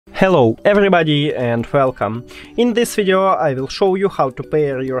Hello everybody and welcome. In this video I will show you how to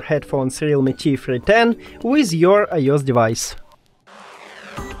pair your headphones REALME T310 with your iOS device.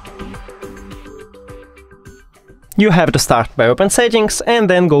 You have to start by open settings and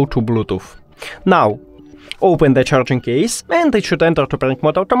then go to Bluetooth. Now open the charging case and it should enter to pairing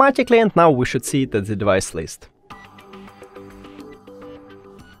mode automatically, and now we should see it at the device list.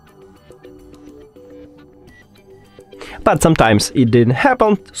 But sometimes it didn't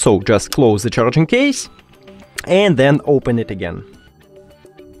happen, so just close the charging case and then open it again.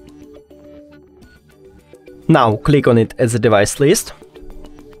 Now click on it as a device list.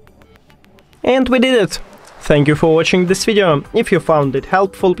 And we did it! Thank you for watching this video. If you found it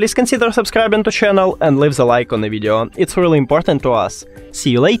helpful, please consider subscribing to the channel and leave a like on the video. It's really important to us.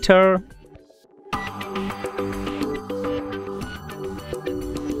 See you later!